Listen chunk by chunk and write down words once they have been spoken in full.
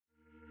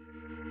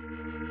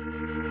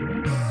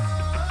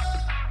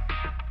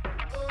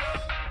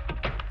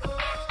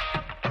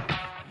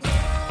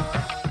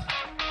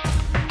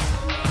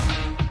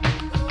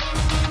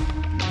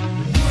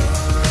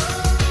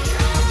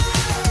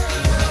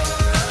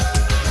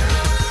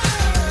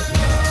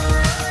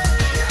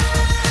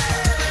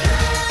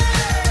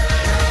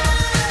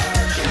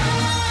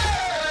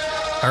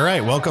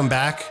Welcome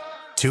back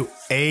to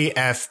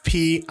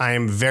AFP. I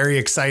am very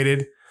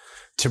excited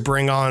to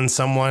bring on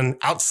someone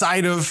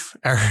outside of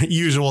our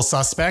usual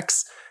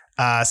suspects.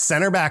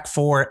 Center back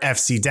for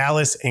FC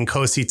Dallas,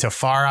 Nkosi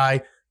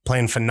Tafari,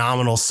 playing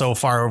phenomenal so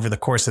far over the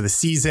course of the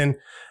season.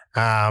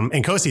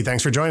 Nkosi,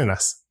 thanks for joining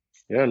us.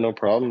 Yeah, no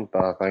problem.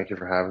 Thank you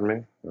for having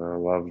me. I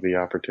love the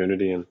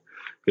opportunity and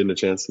getting a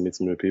chance to meet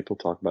some new people,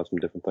 talk about some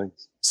different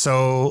things.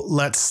 So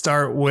let's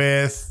start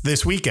with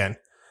this weekend.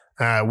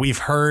 We've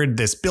heard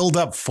this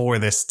buildup for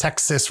this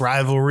Texas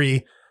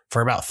rivalry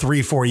for about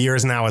 3-4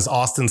 years now as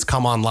Austin's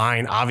come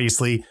online.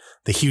 Obviously,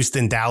 the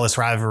Houston-Dallas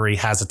rivalry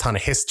has a ton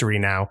of history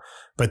now,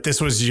 but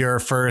this was your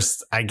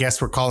first, I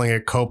guess we're calling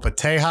it Copa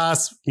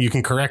Tejas. You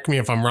can correct me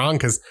if I'm wrong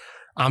because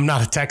I'm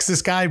not a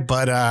Texas guy,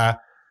 but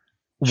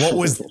what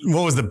was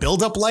the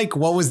buildup like?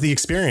 What was the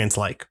experience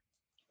like?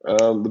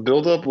 The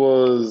buildup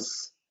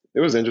was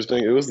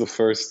interesting. It was the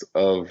first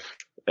of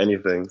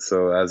anything.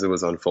 So as it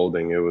was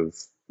unfolding, it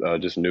was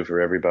just new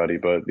for everybody.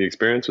 But the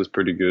experience was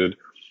pretty good.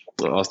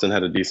 Austin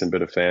had a decent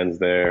bit of fans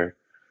there.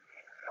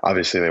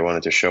 Obviously, they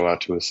wanted to show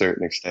out to a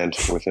certain extent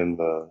within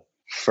the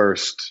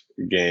first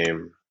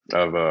game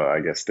of, I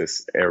guess,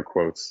 this air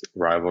quotes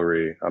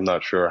rivalry. I'm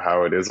not sure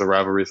how it is a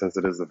rivalry since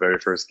it is the very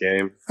first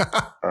game.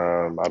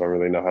 I don't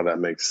really know how that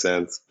makes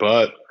sense.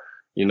 But,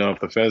 you know,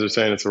 if the fans are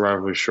saying it's a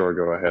rivalry, sure,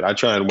 go ahead. I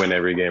try and win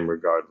every game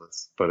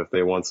regardless. But if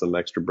they want some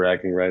extra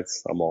bragging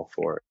rights, I'm all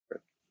for it.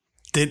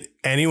 Did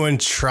anyone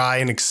try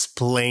and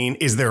explain,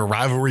 is there a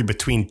rivalry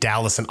between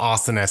Dallas and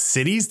Austin as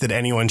cities? Did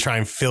anyone try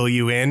and fill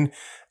you in?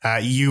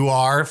 You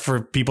are,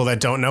 for people that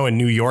don't know, a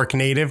New York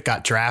native,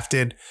 got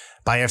drafted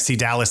by FC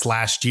Dallas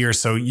last year.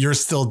 So you're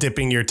still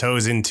dipping your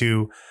toes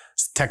into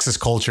Texas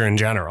culture in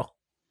general.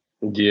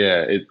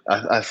 Yeah,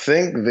 I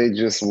think they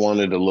just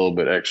wanted a little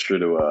bit extra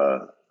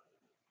to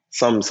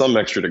some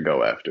extra to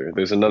go after.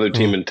 There's another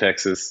team in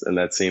Texas, and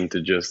that seemed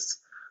to just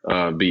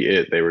be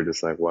it. They were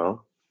just like,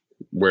 well,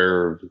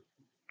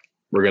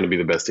 we're going to be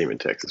the best team in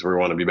Texas. We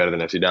want to be better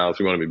than FC Dallas.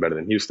 We want to be better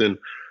than Houston.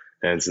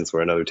 And since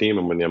we're another team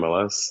and we're in the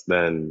MLS,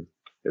 then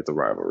it's a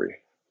rivalry,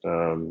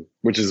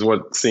 which is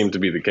what seemed to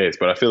be the case.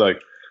 But I feel like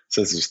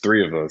since there's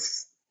three of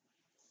us,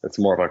 it's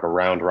more of like a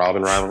round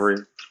robin rivalry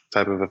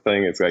type of a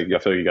thing. It's like I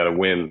feel like you got to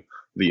win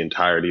the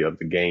entirety of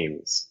the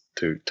games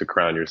to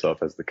crown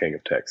yourself as the king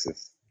of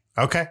Texas.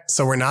 Okay,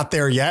 so we're not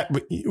there yet,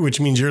 which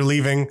means you're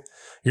leaving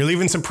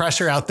some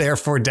pressure out there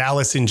for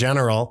Dallas in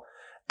general.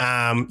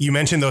 You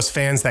mentioned those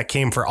fans that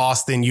came for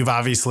Austin. You've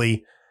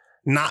obviously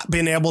not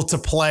been able to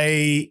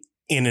play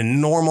in a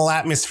normal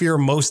atmosphere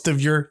most of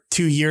your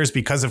 2 years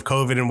because of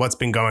COVID and what's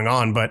been going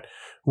on. But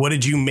what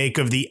did you make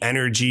of the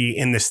energy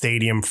in the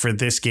stadium for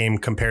this game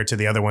compared to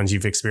the other ones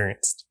you've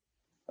experienced?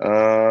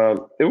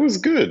 It was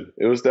good.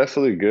 It was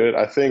definitely good.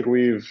 I think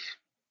we've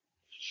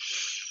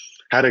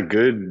had a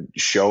good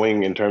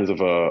showing in terms of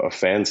a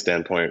fan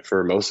standpoint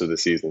for most of the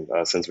season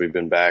since we've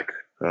been back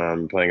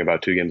playing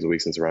about 2 games a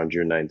week since around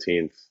June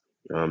 19th.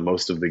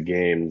 Most of the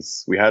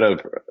games, we had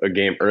a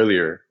game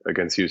earlier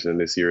against Houston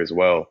this year as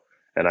well.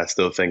 And I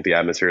still think the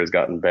atmosphere has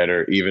gotten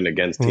better, even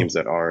against teams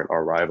that aren't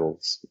our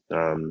rivals.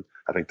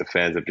 I think the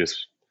fans have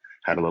just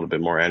had a little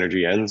bit more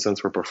energy. And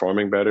since we're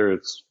performing better,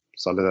 it's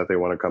something that they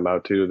want to come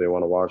out to. They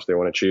want to watch. They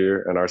want to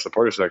cheer. And our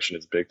supporter section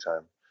is big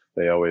time.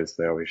 They always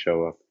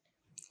show up.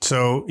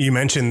 So you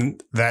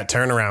mentioned that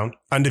turnaround,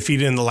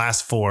 undefeated in the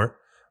last 4.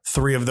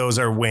 3 of those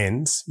are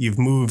wins. You've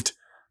moved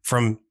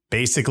from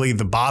basically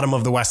the bottom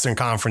of the Western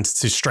Conference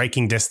to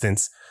striking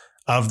distance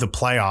of the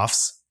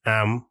playoffs.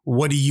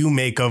 What do you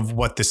make of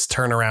what's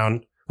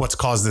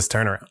caused this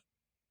turnaround?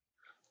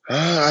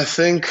 I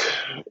think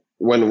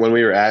when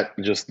we were at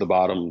just the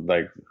bottom,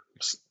 like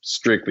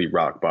strictly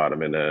rock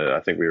bottom, and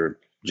I think we were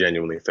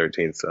genuinely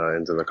 13th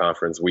into the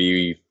conference,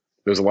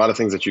 there's a lot of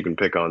things that you can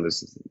pick on.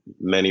 There's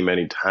many,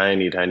 many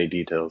tiny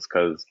details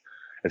because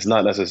it's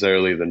not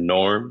necessarily the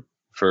norm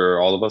for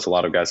all of us. A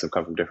lot of guys have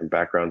come from different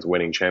backgrounds,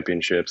 winning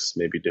championships,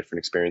 maybe different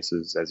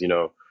experiences. As you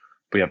know,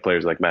 we have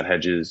players like Matt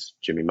Hedges,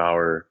 Jimmy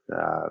Maurer,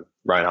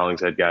 Ryan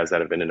Hollingshead, guys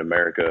that have been in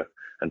America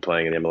and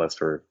playing in MLS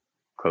for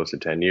close to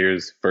 10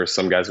 years. First,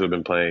 some guys who have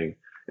been playing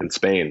in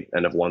Spain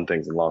and have won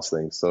things and lost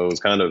things. So it was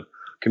kind of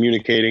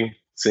communicating,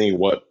 seeing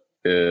what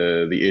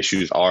the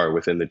issues are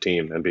within the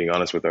team and being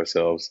honest with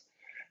ourselves,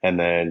 and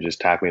then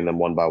just tackling them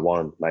one by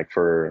one. Like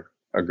for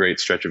a great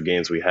stretch of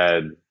games, we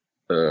had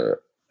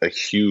a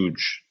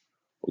huge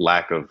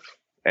lack of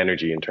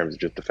energy in terms of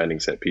just defending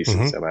set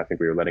pieces. I think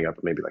we were letting up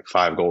maybe like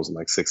 5 goals in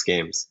like 6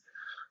 games.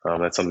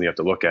 That's something you have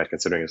to look at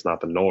considering it's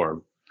not the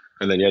norm.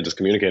 And then, just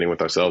communicating with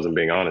ourselves and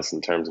being honest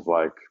in terms of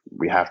like,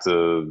 we have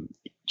to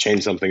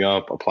change something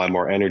up, apply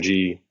more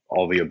energy,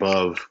 all the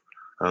above.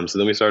 So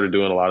then we started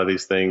doing a lot of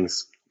these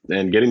things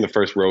and getting the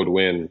first road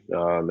win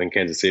in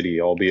Kansas City,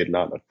 albeit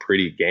not a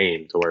pretty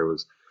game to where it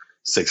was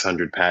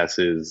 600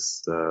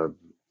 passes,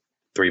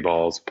 3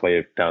 balls, play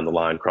it down the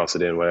line, cross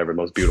it in, whatever,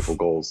 most beautiful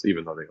goals,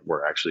 even though they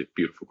were actually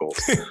beautiful goals.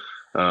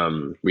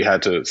 We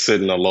had to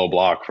sit in a low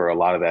block for a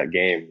lot of that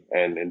game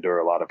and endure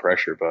a lot of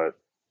pressure. But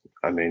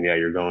I mean,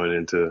 you're going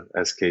into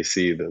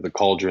SKC, the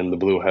cauldron, the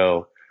blue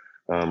hell.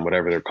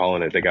 whatever they're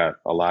calling it. They got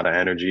a lot of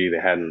energy.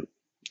 They hadn't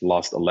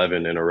lost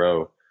 11 in a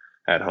row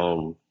at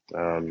home.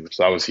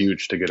 So that was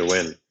huge to get a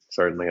win,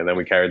 certainly. And then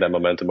we carried that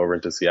momentum over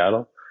into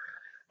Seattle.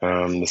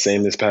 The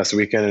same this past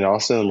weekend in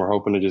Austin. We're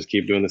hoping to just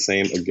keep doing the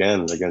same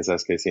again against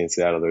SKC in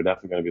Seattle. They're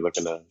definitely going to be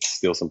looking to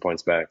steal some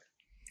points back.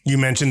 You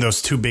mentioned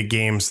those two big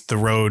games, the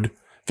road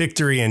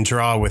victory and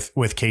draw with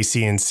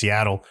KC in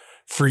Seattle.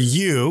 For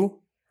you,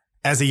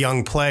 as a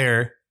young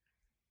player,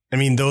 I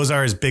mean, those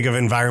are as big of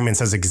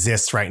environments as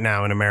exist right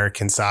now in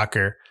American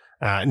soccer,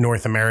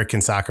 North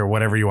American soccer,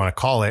 whatever you want to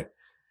call it.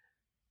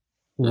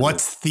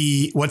 What's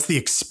the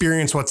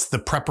experience? What's the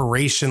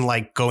preparation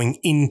like going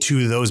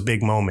into those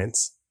big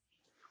moments?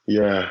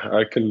 Yeah,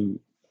 I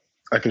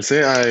can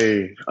say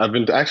I've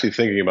been actually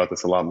thinking about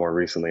this a lot more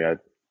recently.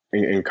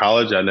 In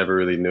college, I never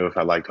really knew if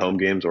I liked home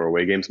games or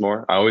away games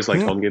more. I always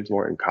liked home games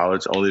more in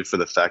college, only for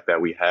the fact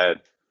that we had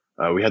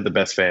the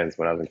best fans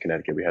when I was in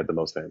Connecticut. We had the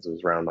most fans. It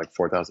was around like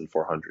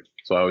 4,400.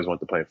 So I always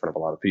wanted to play in front of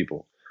a lot of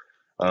people.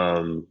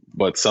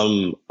 But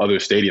some other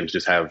stadiums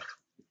just have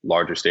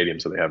larger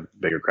stadiums, so they have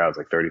bigger crowds,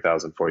 like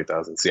 30,000,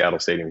 40,000. Seattle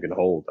Stadium can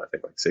hold, I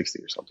think, like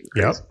 60 or something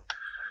crazy.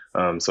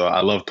 Yep. So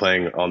I love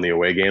playing on the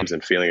away games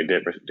and feeling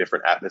a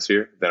different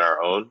atmosphere than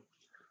our own.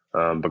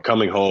 But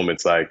coming home,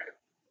 it's like,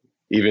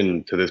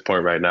 even to this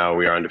point right now,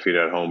 we are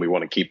undefeated at home. We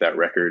want to keep that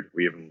record.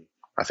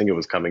 I think it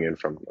was coming in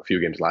from a few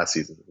games last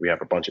season. We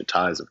have a bunch of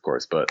ties, of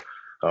course, but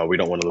we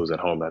don't want to lose at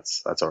home.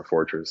 That's our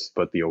fortress.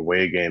 But the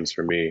away games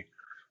for me,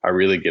 I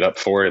really get up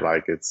for it.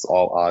 Like, it's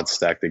all odds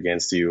stacked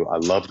against you. I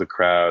love the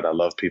crowd. I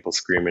love people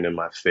screaming in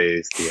my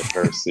face, the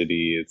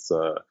adversity.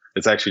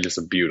 It's actually just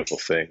a beautiful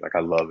thing. Like,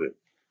 I love it.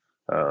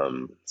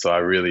 So I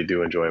really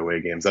do enjoy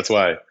away games. That's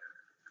why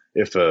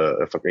if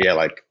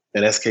like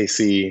an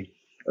SKC,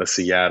 a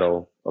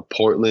Seattle, a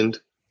Portland,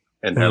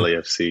 and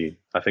LAFC,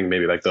 I think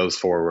maybe like those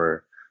four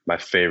were my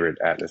favorite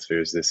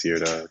atmospheres this year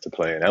to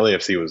play in.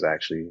 LAFC was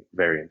actually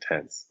very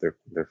intense.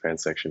 Their fan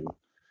section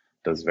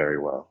does very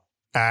well.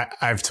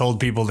 I've told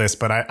people this,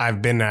 but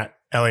I've been at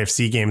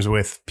LAFC games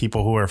with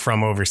people who are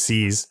from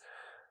overseas,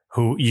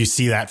 who you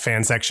see that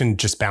fan section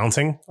just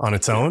bouncing on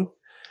its own.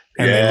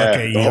 And they look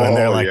at you and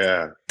they're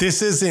like,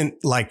 this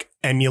isn't like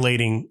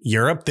emulating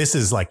Europe. This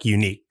is like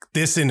unique.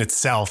 This in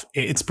itself,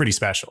 it's pretty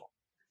special.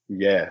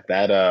 Yeah,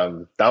 that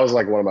was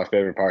like one of my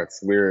favorite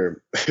parts.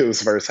 It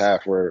was first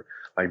half, we're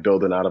like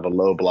building out of a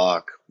low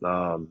block.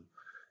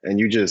 And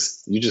you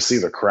just see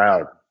the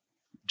crowd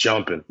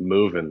jumping,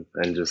 moving,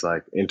 and just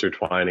like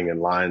intertwining in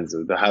lines.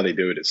 How they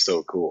do it is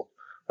so cool.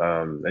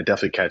 It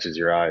definitely catches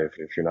your eye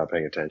if you're not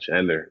paying attention.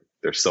 And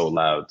they're so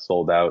loud,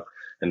 sold out.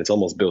 And it's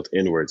almost built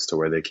inwards to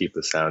where they keep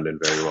the sound in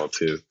very well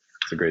too.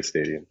 It's a great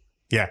stadium.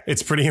 Yeah,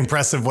 it's pretty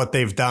impressive what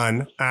they've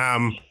done.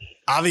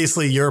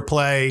 Obviously, your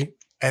play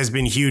has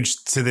been huge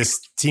to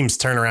this team's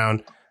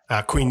turnaround.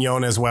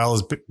 Quignon as well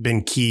has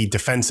been key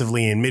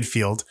defensively in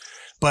midfield.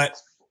 But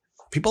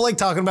people like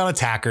talking about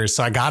attackers,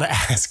 so I got to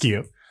ask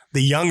you,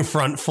 the young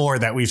front four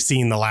that we've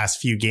seen the last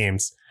few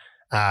games,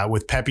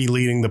 with Pepe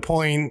leading the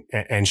point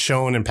and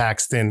Shone and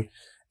Paxton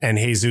and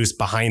Jesus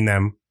behind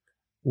them,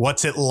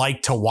 what's it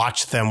like to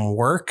watch them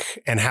work,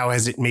 and how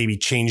has it maybe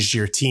changed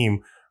your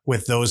team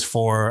with those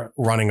four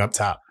running up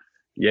top?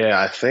 Yeah,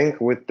 I think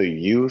with the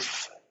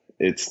youth,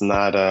 it's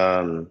not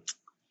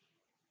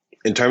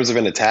in terms of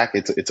an attack,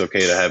 it's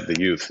okay to have the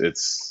youth.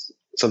 It's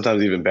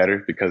sometimes even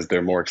better because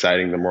they're more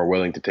exciting, they're more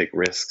willing to take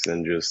risks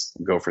and just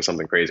go for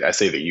something crazy. I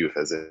say the youth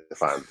as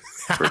if I'm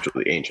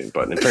virtually ancient,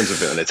 but in terms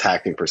of an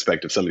attacking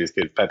perspective, some of these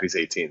kids, Pepe's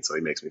 18, so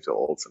he makes me feel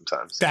old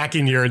sometimes. Back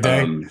in your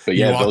day, but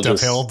yeah, you walked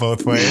uphill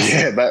both ways.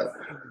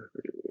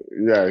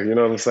 Yeah, you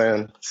know what I'm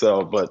saying?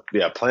 So, but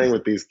yeah, playing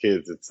with these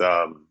kids,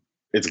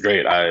 it's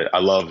great. I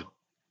love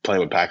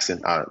playing with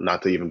Paxton,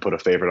 not to even put a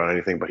favorite on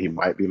anything, but he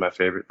might be my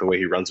favorite. The way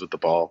he runs with the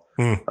ball,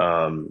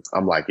 I'm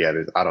like,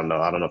 I don't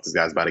know if this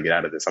guy's about to get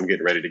out of this. I'm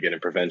getting ready to get in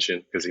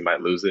prevention because he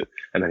might lose it,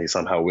 and then he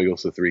somehow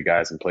wiggles to three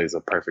guys and plays a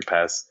perfect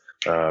pass,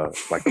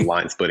 like a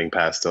line splitting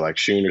pass to like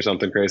Shun or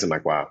something crazy. I'm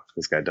like, wow,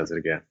 this guy does it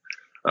again.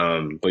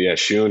 But yeah,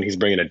 Shun, he's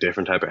bringing a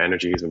different type of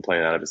energy. He's been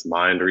playing out of his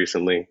mind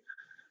recently,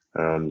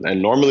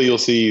 and normally you'll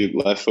see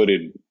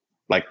left-footed,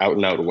 like out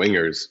and out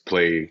wingers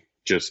play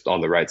just on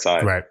the right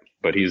side, right?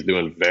 But he's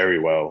doing very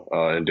well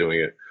in doing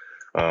it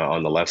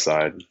on the left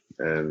side.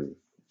 And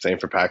same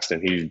for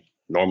Paxton. He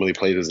normally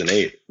plays as an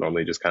 8.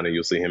 Normally just kind of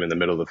you'll see him in the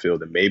middle of the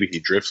field, and maybe he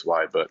drifts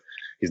wide, but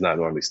he's not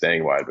normally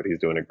staying wide, but he's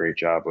doing a great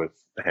job with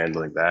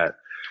handling that.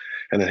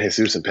 And then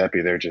Jesus and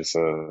Pepe, they're just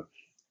a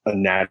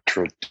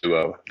natural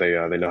duo. They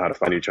know how to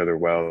find each other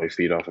well. They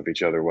feed off of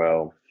each other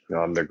well.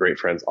 They're great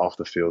friends off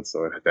the field,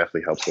 so it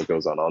definitely helps what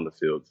goes on the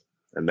field.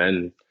 And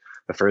then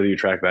the further you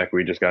track back,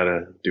 we just got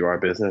to do our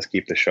business,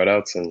 keep the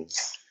shutouts, and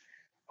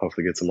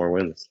hopefully get some more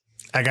wins.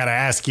 I got to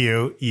ask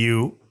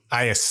you,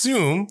 I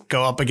assume,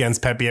 go up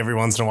against Pepe every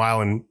once in a while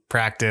in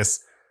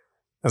practice.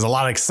 There's a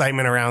lot of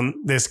excitement around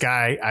this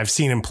guy. I've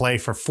seen him play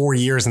for 4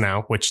 years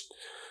now, which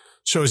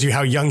shows you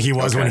how young he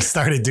was when he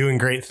started doing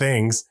great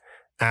things.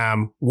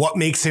 What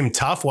makes him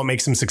tough? What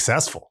makes him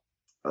successful?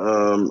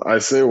 I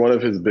say one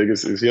of his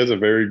biggest is he has a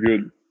very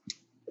good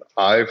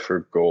eye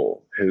for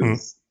goal.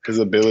 Mm. His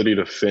ability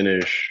to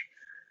finish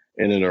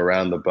in and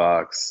around the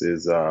box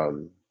is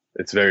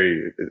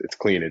it's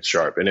clean, it's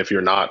sharp. And if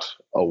you're not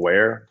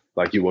aware,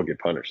 like you will get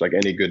punished. Like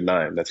any good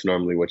nine, that's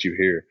normally what you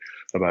hear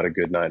about a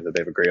good nine, that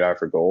they have a great eye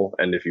for goal.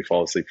 And if you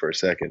fall asleep for a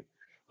second,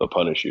 they'll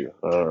punish you.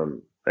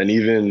 And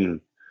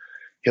even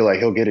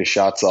he'll get his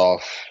shots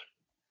off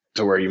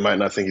to where you might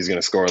not think he's going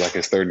to score, like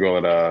his third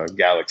goal at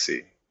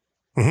Galaxy.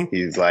 Mm-hmm.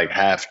 He's like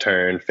half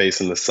turn,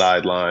 facing the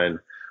sideline,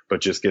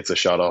 but just gets a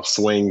shot off,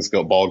 swings,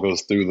 ball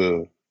goes through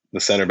the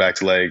center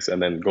back's legs,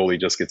 and then goalie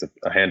just gets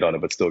a hand on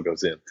it, but still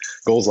goes in.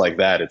 Goals like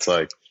that, it's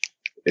like,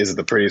 is it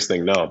the prettiest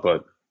thing? No,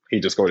 but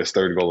he just scored his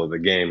third goal of the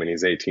game, and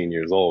he's 18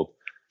 years old,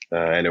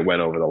 and it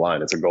went over the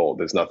line. It's a goal.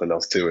 There's nothing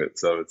else to it.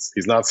 So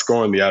he's not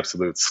scoring the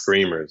absolute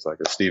screamers like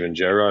a Steven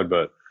Gerrard,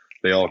 but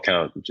they all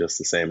count just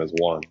the same as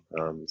one.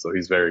 So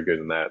he's very good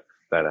in that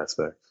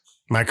aspect.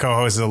 My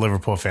co-host is a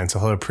Liverpool fan, so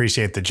he'll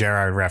appreciate the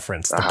Gerrard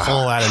reference, the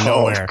pull out of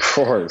nowhere. Of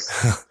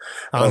course.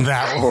 On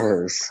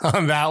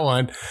that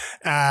one.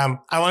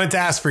 I wanted to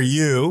ask for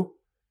you,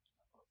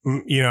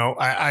 you know,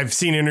 I've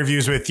seen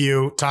interviews with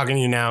you, talking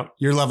to you now.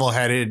 You're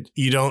level-headed.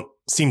 You don't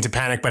seem to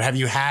panic, but have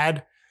you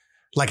had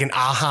like an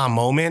aha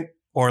moment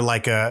or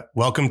like a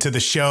welcome to the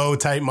show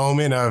type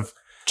moment of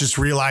just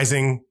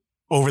realizing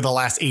over the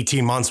last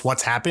 18 months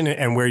what's happened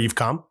and where you've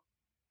come?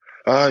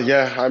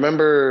 Yeah, I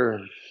remember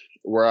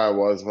where I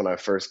was when I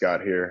first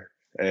got here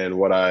and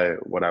what I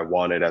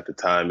wanted at the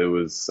time. It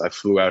was, I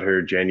flew out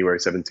here January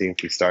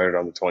 17th. We started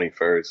on the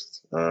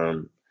 21st.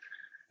 And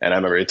I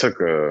remember it took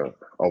a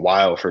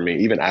while for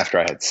me, even after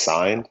I had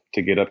signed,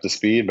 to get up to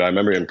speed. But I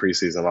remember in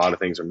preseason, a lot of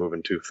things were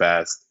moving too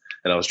fast.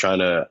 And I was trying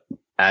to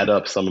add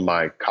up some of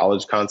my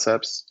college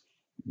concepts,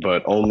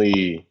 but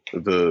only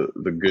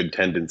the good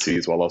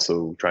tendencies, while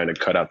also trying to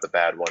cut out the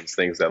bad ones,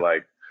 things that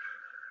like,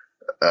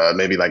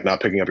 maybe like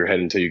not picking up your head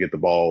until you get the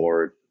ball,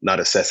 or not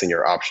assessing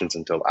your options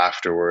until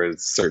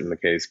afterwards, certain the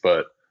case.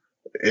 But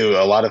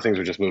a lot of things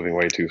were just moving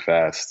way too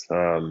fast.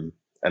 And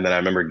then I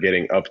remember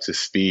getting up to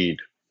speed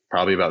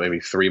probably about maybe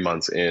 3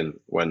 months in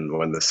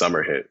when the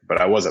summer hit. But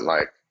I wasn't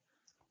like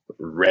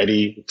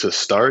ready to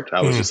start.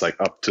 I was just like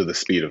up to the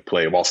speed of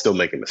play while still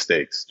making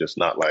mistakes, just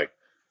not like,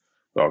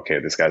 okay,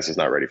 this guy's just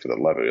not ready for the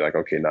level. You're like,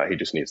 okay, nah, he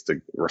just needs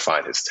to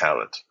refine his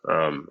talent.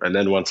 And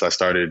then once I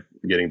started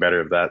getting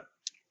better at that,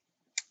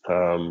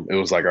 it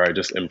was like, all right,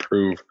 just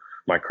improve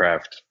my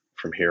craft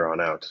from here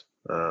on out.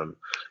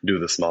 Do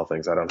the small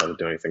things. I don't have to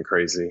do anything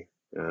crazy.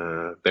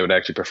 They would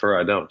actually prefer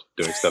I don't.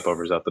 Doing step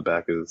overs out the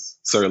back is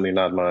certainly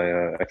not my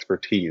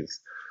expertise.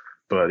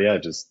 But yeah,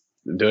 just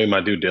doing my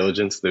due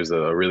diligence. There's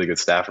a really good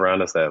staff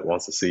around us that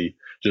wants to see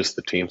just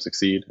the team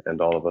succeed and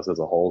all of us as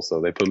a whole.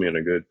 So they put me in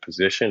a good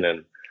position,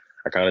 and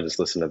I kind of just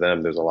listen to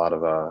them. There's a lot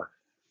of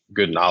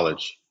good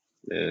knowledge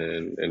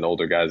in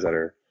older guys that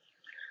are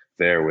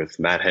there, with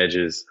Matt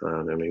Hedges.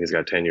 I mean, he's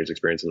got 10 years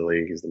experience in the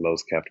league. He's the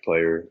most capped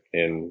player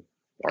in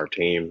our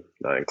team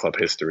in club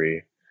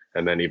history.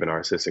 And then even our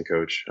assistant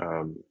coach,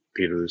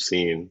 Peter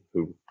Lucine,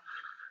 who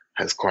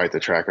has quite the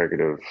track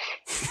record of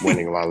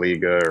winning La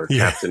Liga or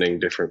captaining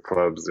different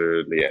clubs.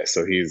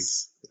 So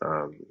he's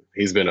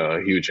been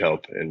a huge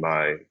help in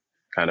my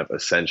kind of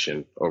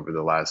ascension over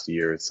the last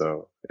year or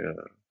so,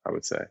 I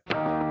would say.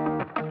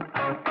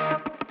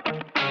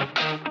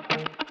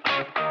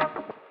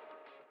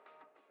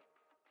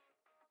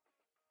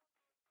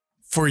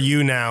 For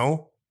you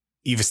now,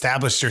 you've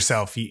established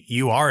yourself.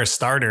 You are a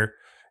starter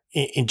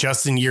in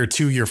just in year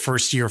two, your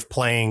first year of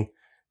playing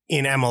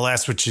in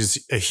MLS, which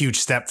is a huge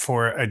step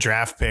for a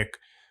draft pick.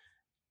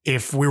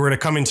 If we were to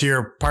come into your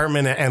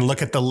apartment and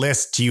look at the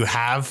list, do you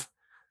have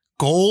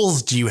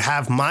goals? Do you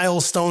have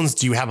milestones?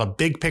 Do you have a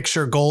big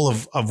picture goal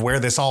of where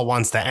this all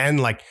wants to end?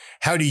 Like,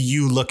 how do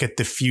you look at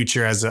the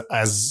future as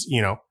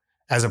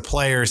a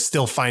player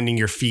still finding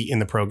your feet in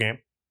the pro game?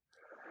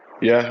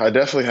 Yeah, I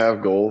definitely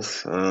have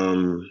goals.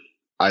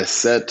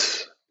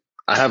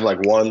 I have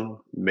like one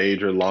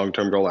major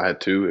long-term goal. I had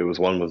two.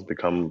 One was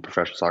become a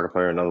professional soccer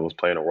player. Another was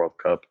playing a World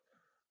Cup.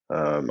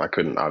 I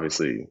couldn't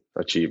obviously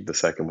achieve the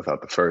second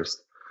without the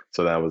first.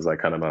 So that was like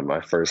kind of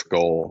my first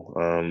goal.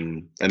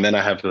 And then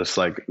I have just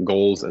like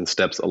goals and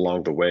steps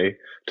along the way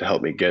to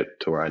help me get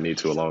to where I need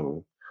to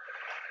along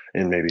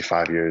in maybe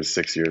 5 years,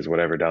 6 years,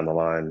 whatever down the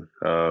line.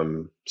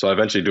 So I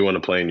eventually do want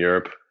to play in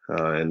Europe,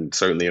 and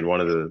certainly in one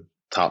of the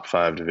top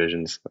 5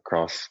 divisions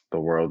across the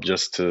world,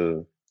 just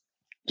to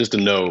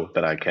know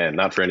that I can,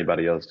 not for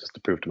anybody else, just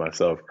to prove to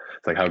myself.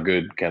 It's like, how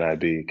good can I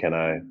be?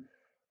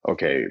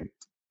 Okay,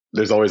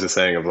 there's always a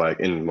saying of like,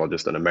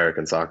 just in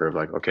American soccer, of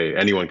like, okay,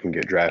 anyone can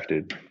get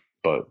drafted,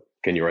 but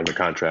can you earn the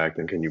contract,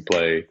 and can you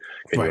play?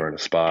 Can you earn a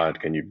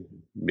spot? Can you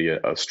be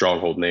a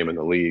stronghold name in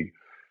the league?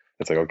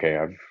 It's like, okay,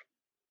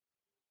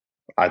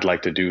 I'd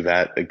like to do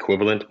that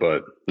equivalent,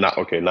 but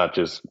not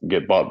just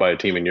get bought by a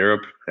team in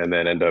Europe and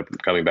then end up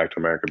coming back to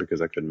America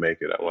because I couldn't make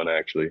it. I want to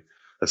actually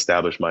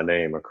establish my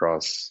name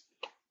across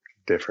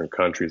different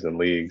countries and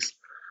leagues,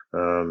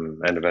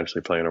 and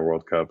eventually playing a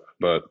World Cup.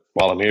 But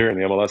while I'm here in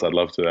the MLS, I'd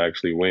love to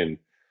actually win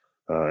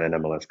an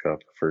MLS Cup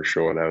for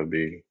sure. That would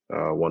be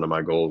one of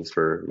my goals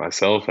for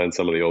myself and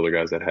some of the older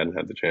guys that hadn't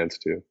had the chance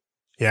to.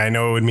 Yeah, I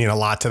know it would mean a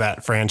lot to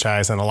that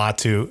franchise and a lot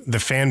to the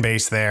fan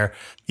base there.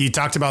 You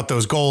talked about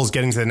those goals,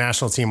 getting to the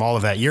national team, all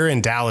of that. You're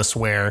in Dallas,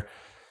 where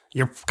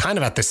you're kind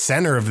of at the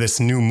center of this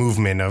new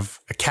movement of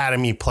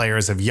academy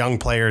players, of young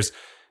players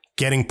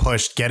getting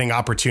pushed, getting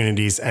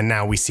opportunities, and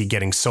now we see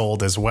getting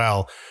sold as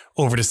well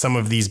over to some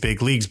of these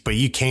big leagues. But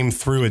you came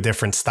through a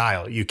different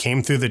style. You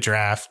came through the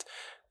draft.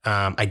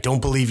 I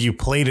don't believe you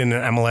played in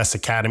an MLS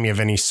academy of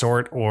any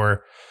sort,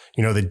 or,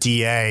 you know, the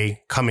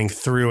DA coming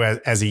through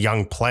as a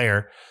young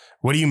player.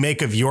 What do you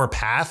make of your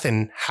path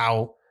and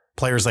how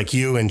players like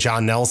you and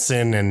John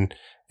Nelson and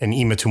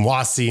Ima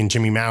Tumwasi and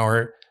Jimmy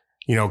Maurer,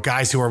 you know,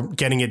 guys who are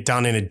getting it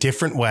done in a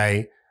different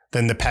way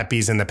than the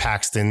Pepis and the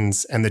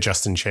Paxtons and the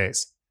Justin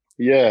Shays?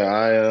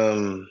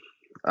 Yeah,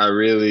 I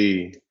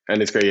really,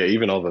 and it's great. Yeah,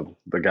 even all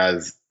the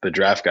guys, the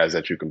draft guys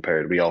that you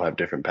compared, we all have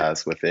different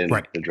paths within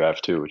the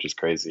draft too, which is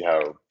crazy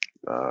how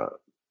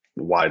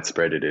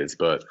widespread it is.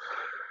 But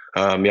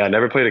yeah, I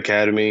never played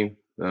academy,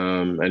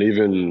 and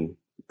even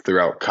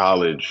throughout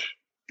college,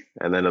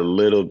 and then a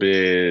little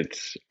bit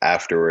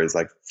afterwards,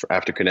 like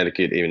after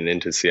Connecticut, even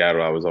into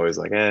Seattle, I was always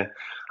like, I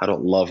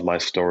don't love my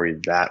story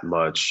that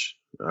much.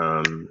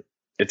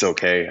 It's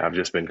okay. I've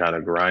just been kind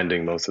of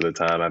grinding most of the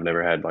time. I've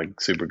never had like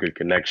super good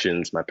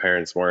connections. My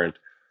parents weren't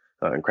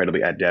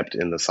incredibly adept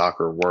in the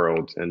soccer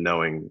world and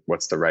knowing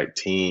what's the right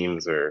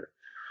teams, or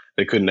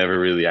they could never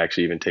really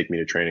actually even take me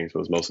to training. So it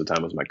was most of the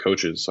time it was my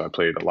coaches. So I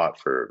played a lot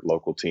for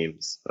local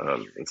teams.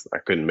 I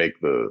couldn't make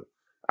the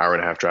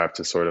hour-and-a-half drive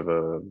to sort of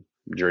a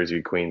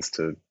Jersey, Queens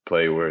to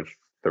play with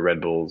the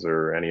Red Bulls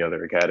or any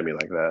other academy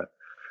like that.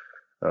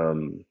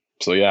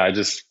 So yeah, I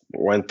just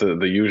went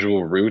the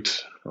usual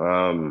route.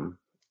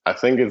 I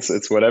think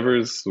it's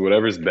whatever's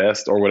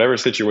best, or whatever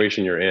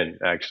situation you're in.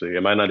 Actually,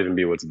 it might not even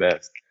be what's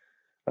best.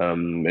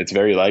 It's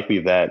very likely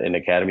that an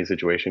academy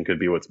situation could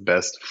be what's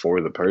best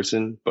for the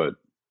person, but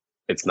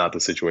it's not the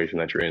situation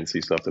that you're in. So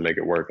you still have to make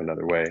it work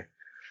another way.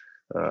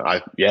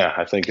 I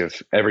think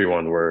if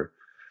everyone were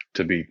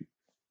to be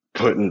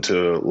put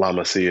into La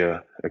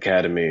Masia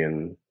Academy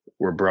and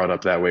were brought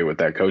up that way with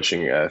that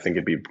coaching, I think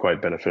it'd be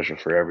quite beneficial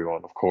for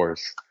everyone, of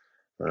course.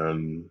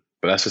 But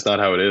that's just not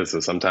how it is. So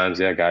sometimes,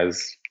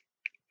 guys,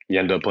 you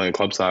end up playing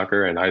club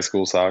soccer and high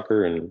school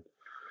soccer, and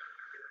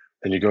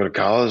then you go to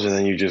college, and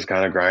then you just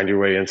kind of grind your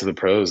way into the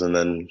pros. And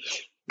then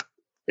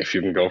if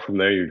you can go from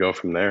there, you go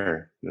from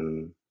there.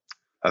 And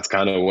that's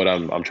kind of what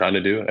I'm trying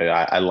to do.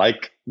 I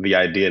like the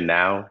idea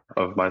now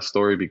of my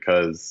story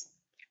because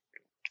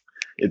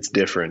it's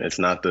different. It's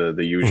not the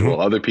usual.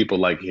 Mm-hmm. Other people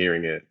like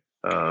hearing it.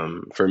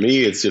 For me,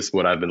 it's just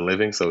what I've been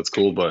living, so it's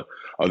cool. But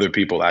other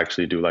people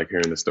actually do like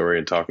hearing the story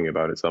and talking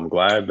about it. So I'm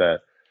glad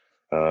that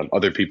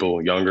other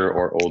people, younger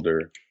or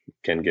older,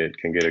 can get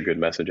a good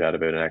message out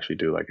of it and actually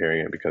do like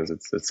hearing it, because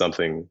it's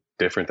something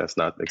different that's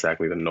not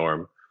exactly the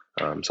norm.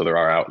 So there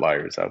are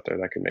outliers out there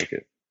that can make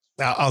it.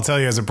 I'll tell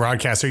you, as a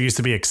broadcaster, it used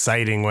to be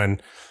exciting when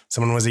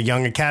someone was a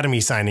young academy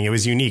signing. It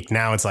was unique.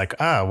 Now it's like,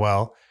 oh,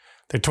 well,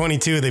 they're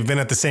 22. They've been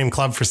at the same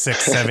club for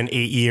 6, 7,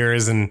 8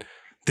 years. And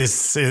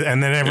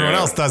and then everyone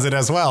else does it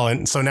as well.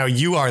 And so now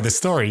you are the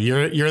story.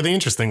 You're the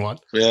interesting one.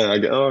 Yeah.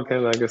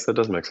 Okay. I guess that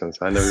does make sense.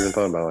 I never even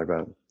thought about it like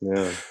that.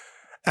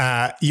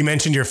 Yeah. You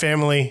mentioned your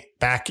family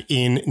back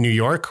in New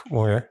York,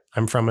 where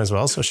I'm from as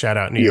well. So shout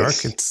out New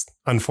York. It's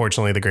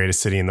unfortunately the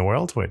greatest city in the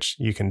world, which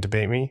you can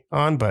debate me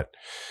on, but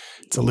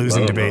it's a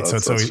losing debate. So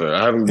it's always fair.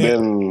 I haven't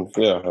been.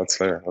 Yeah, that's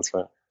fair. That's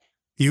fair.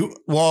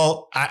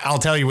 I'll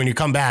tell you, when you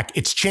come back,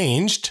 it's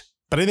changed,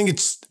 but I think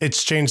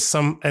it's changed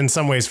in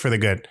some ways for the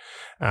good,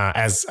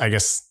 as I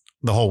guess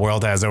the whole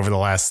world has over the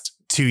last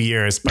 2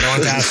 years. But I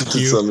want to ask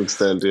you, to some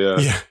extent,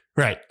 yeah,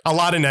 right. A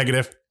lot of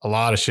negative, a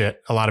lot of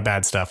shit, a lot of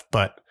bad stuff,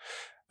 but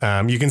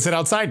you can sit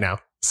outside now.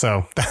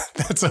 So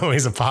that's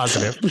always a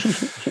positive.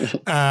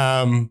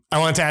 I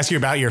want to ask you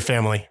about your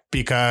family,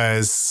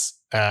 because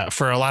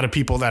for a lot of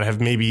people that have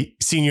maybe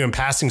seen you in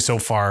passing so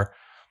far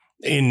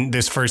in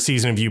this first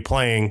season of you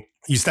playing,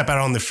 you step out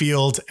on the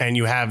field and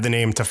you have the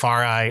name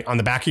Tafari on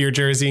the back of your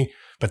jersey,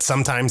 but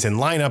sometimes in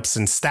lineups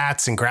and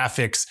stats and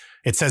graphics,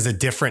 it says a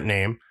different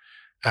name.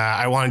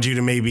 I wanted you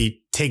to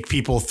maybe take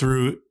people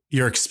through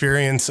your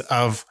experience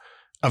of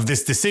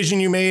this decision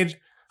you made,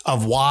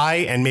 of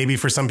why, and maybe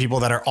for some people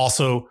that are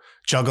also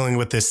juggling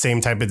with this same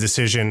type of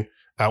decision,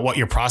 what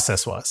your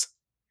process was.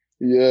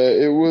 Yeah,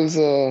 it was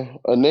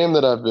a name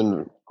that I've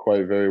been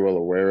quite very well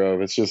aware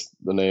of. It's just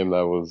the name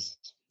that was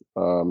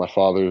my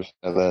father's,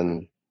 and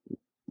then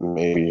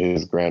maybe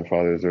his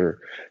grandfather's or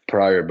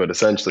prior. But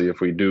essentially,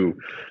 if we do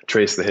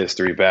trace the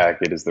history back,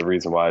 it is the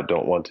reason why I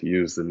don't want to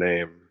use the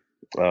name,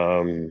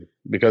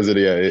 because it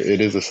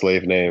is a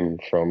slave name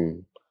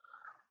from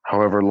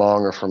however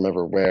long or from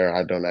ever where,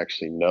 I don't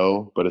actually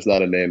know. But it's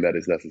not a name that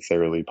is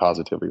necessarily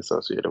positively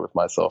associated with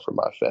myself or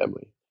my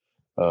family.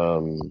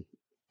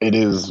 It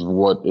is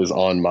what is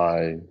on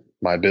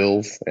my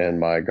bills and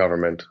my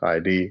government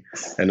ID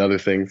and other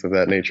things of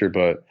that nature.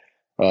 But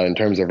in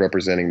terms of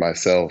representing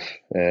myself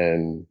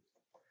and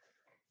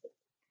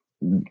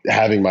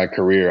having my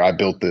career, I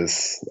built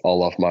this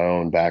all off my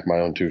own back, my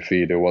own 2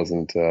 feet. It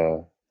wasn't,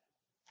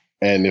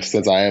 and if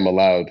since I am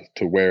allowed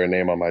to wear a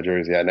name on my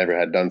jersey, I never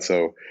had done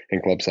so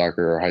in club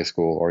soccer or high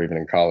school or even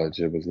in college.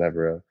 It was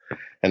never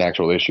an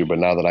actual issue. But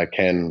now that I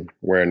can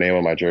wear a name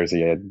on my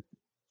jersey,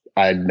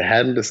 I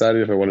hadn't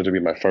decided if I wanted to be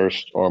my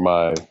first or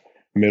my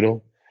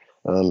middle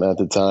at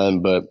the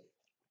time. But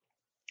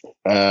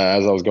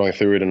as I was going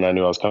through it and I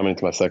knew I was coming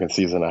into my second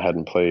season, I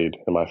hadn't played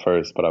in my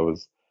first, but I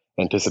was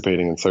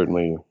anticipating and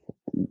certainly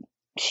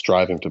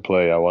striving to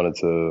play. I wanted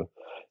to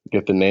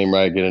get the name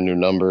right, get a new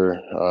number,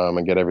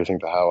 and get everything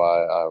to how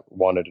I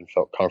wanted and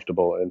felt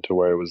comfortable and to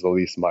where it was the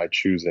least my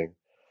choosing.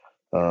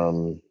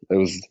 It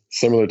was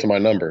similar to my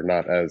number,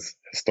 not as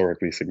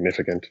historically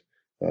significant,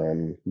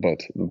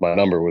 but my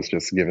number was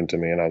just given to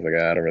me, and I was like,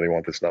 I don't really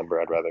want this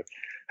number. I'd rather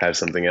have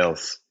something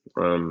else.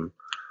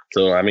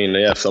 So, I mean,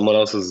 yeah, if someone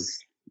else is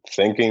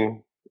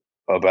thinking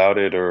about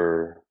it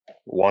or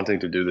wanting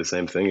to do the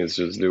same thing, is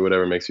just do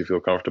whatever makes you feel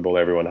comfortable.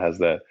 Everyone has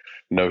that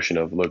notion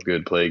of look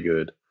good, play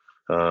good,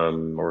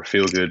 or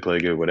feel good, play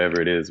good,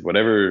 whatever it is,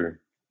 whatever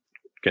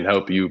can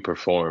help you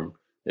perform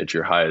at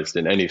your highest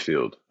in any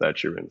field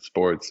that you're in,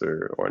 sports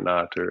or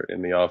not, or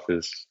in the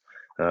office,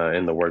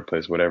 in the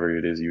workplace, whatever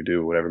it is you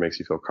do, whatever makes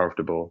you feel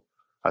comfortable.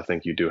 I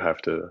think you do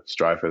have to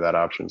strive for that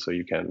option so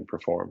you can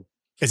perform.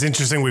 It's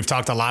interesting. We've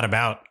talked a lot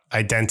about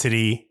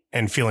identity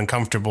and feeling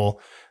comfortable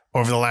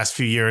over the last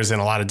few years in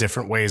a lot of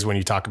different ways when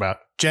you talk about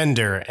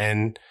gender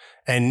and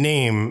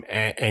name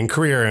and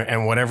career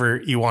and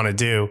whatever you want to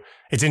do.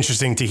 It's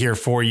interesting to hear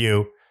for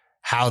you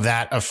how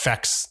that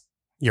affects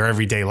your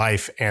everyday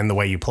life and the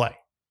way you play.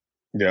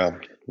 Yeah,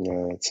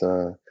 it's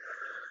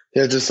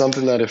just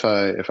something that if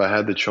I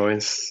had the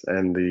choice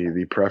and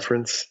the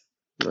preference,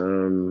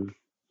 that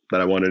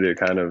I wanted it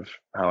kind of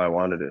how I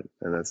wanted it,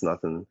 and that's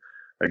nothing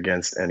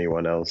against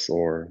anyone else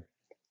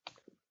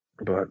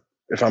but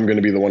if I'm going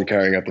to be the one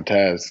carrying out the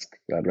task,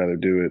 I'd rather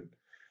do it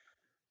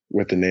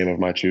with the name of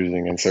my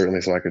choosing, and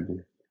certainly so I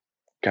could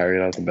carry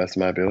it out to the best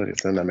of my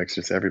abilities. Then that makes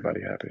just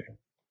everybody happy.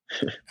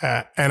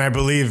 And I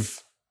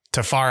believe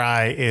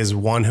Tafari is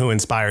one who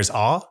inspires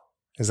awe.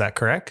 Is that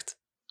correct?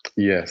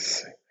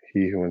 Yes,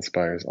 he who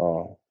inspires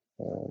awe.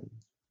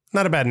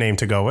 Not a bad name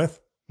to go with.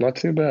 Not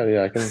too bad.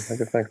 Yeah, I can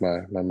thank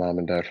my mom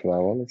and dad for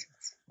that one. It's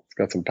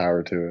got some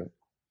power to it.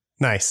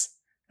 Nice.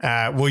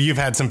 Well, you've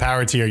had some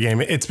power to your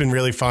game. It's been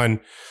really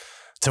fun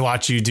to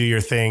watch you do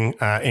your thing,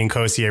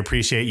 Nkosi. I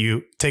appreciate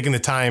you taking the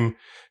time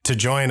to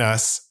join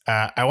us.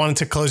 I wanted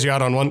to close you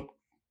out on one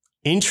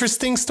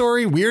interesting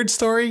story, weird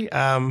story.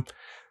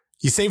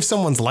 You saved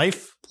someone's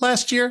life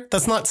last year.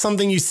 That's not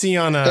something you see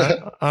on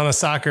a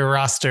soccer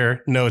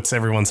roster notes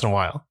every once in a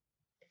while.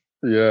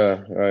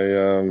 Yeah,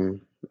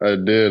 I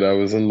did. I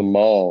was in the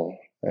mall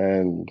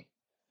and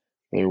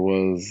there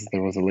was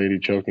a lady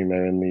choking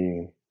there in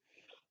the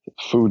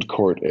food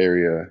court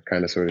area,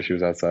 kind of sort of. She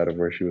was outside of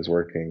where she was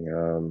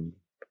working.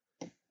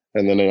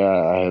 And then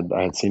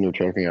I had seen her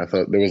choking. I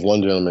thought there was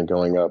one gentleman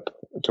going up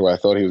to where I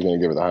thought he was going to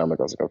give her the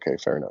Heimlich. I was like, okay,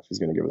 fair enough. He's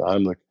going to give her the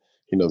Heimlich.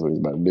 He knows what he's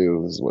about to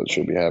do. This is what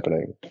should be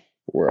happening.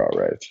 We're all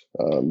right.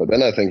 But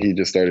then I think he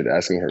just started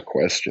asking her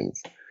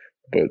questions,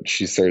 but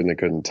she certainly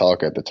couldn't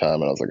talk at the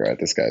time. And I was like, all right,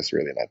 this guy's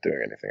really not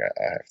doing anything.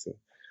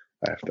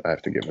 I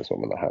have to give this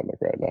woman the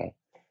Heimlich right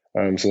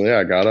now. So yeah,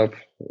 I got up,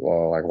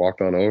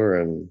 walked on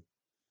over and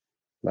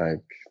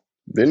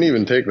didn't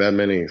even take that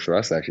many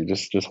thrusts, actually,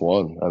 just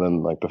one. And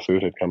then the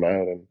food had come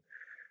out and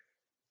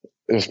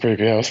it was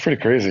pretty, yeah, it was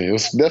pretty crazy. It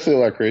was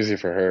definitely a lot crazy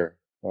for her.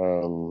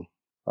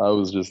 I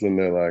was just in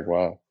there like,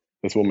 wow,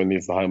 this woman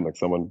needs the Heimlich.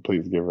 Someone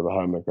please give her the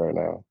Heimlich right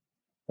now.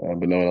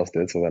 But no one else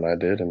did. So then I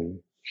did. And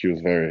she was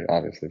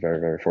obviously very,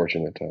 very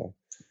fortunate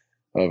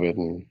of it.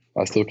 And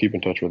I still keep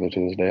in touch with her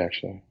to this day,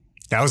 actually.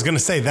 I was going to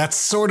say, that's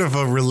sort of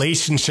a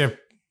relationship.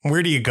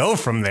 Where do you go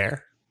from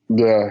there?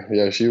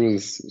 Yeah. She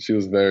was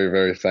very,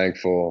 very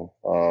thankful.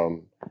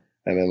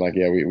 And then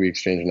we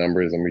exchange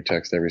numbers and we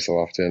text every so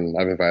often.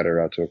 I've invited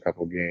her out to a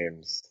couple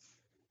games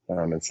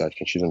and such,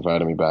 and she's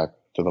invited me back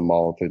to the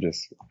mall to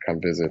just come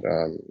visit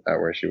at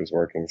where she was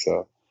working.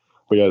 So,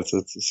 but yeah,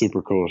 it's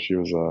super cool. She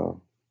was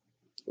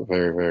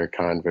very, very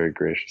kind, very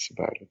gracious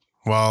about it.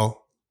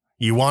 Well,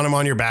 you want him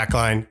on your back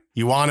line.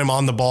 You want him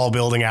on the ball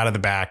building out of the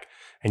back,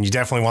 and you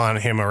definitely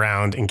want him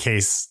around in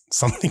case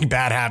something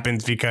bad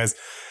happens because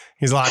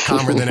he's a lot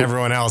calmer than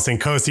everyone else.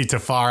 Nkosi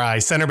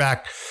Tafari, center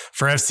back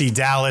for FC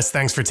Dallas.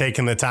 Thanks for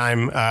taking the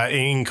time,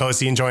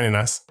 Nkosi, and joining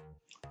us.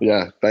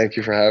 Yeah, thank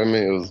you for having me.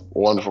 It was a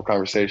wonderful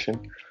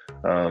conversation.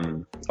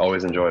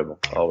 Always enjoyable.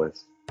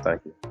 Always.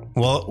 Thank you.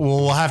 Well,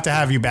 we'll have to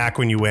have you back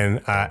when you win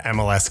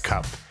MLS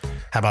Cup.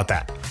 How about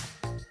that?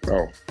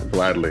 Oh,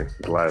 gladly.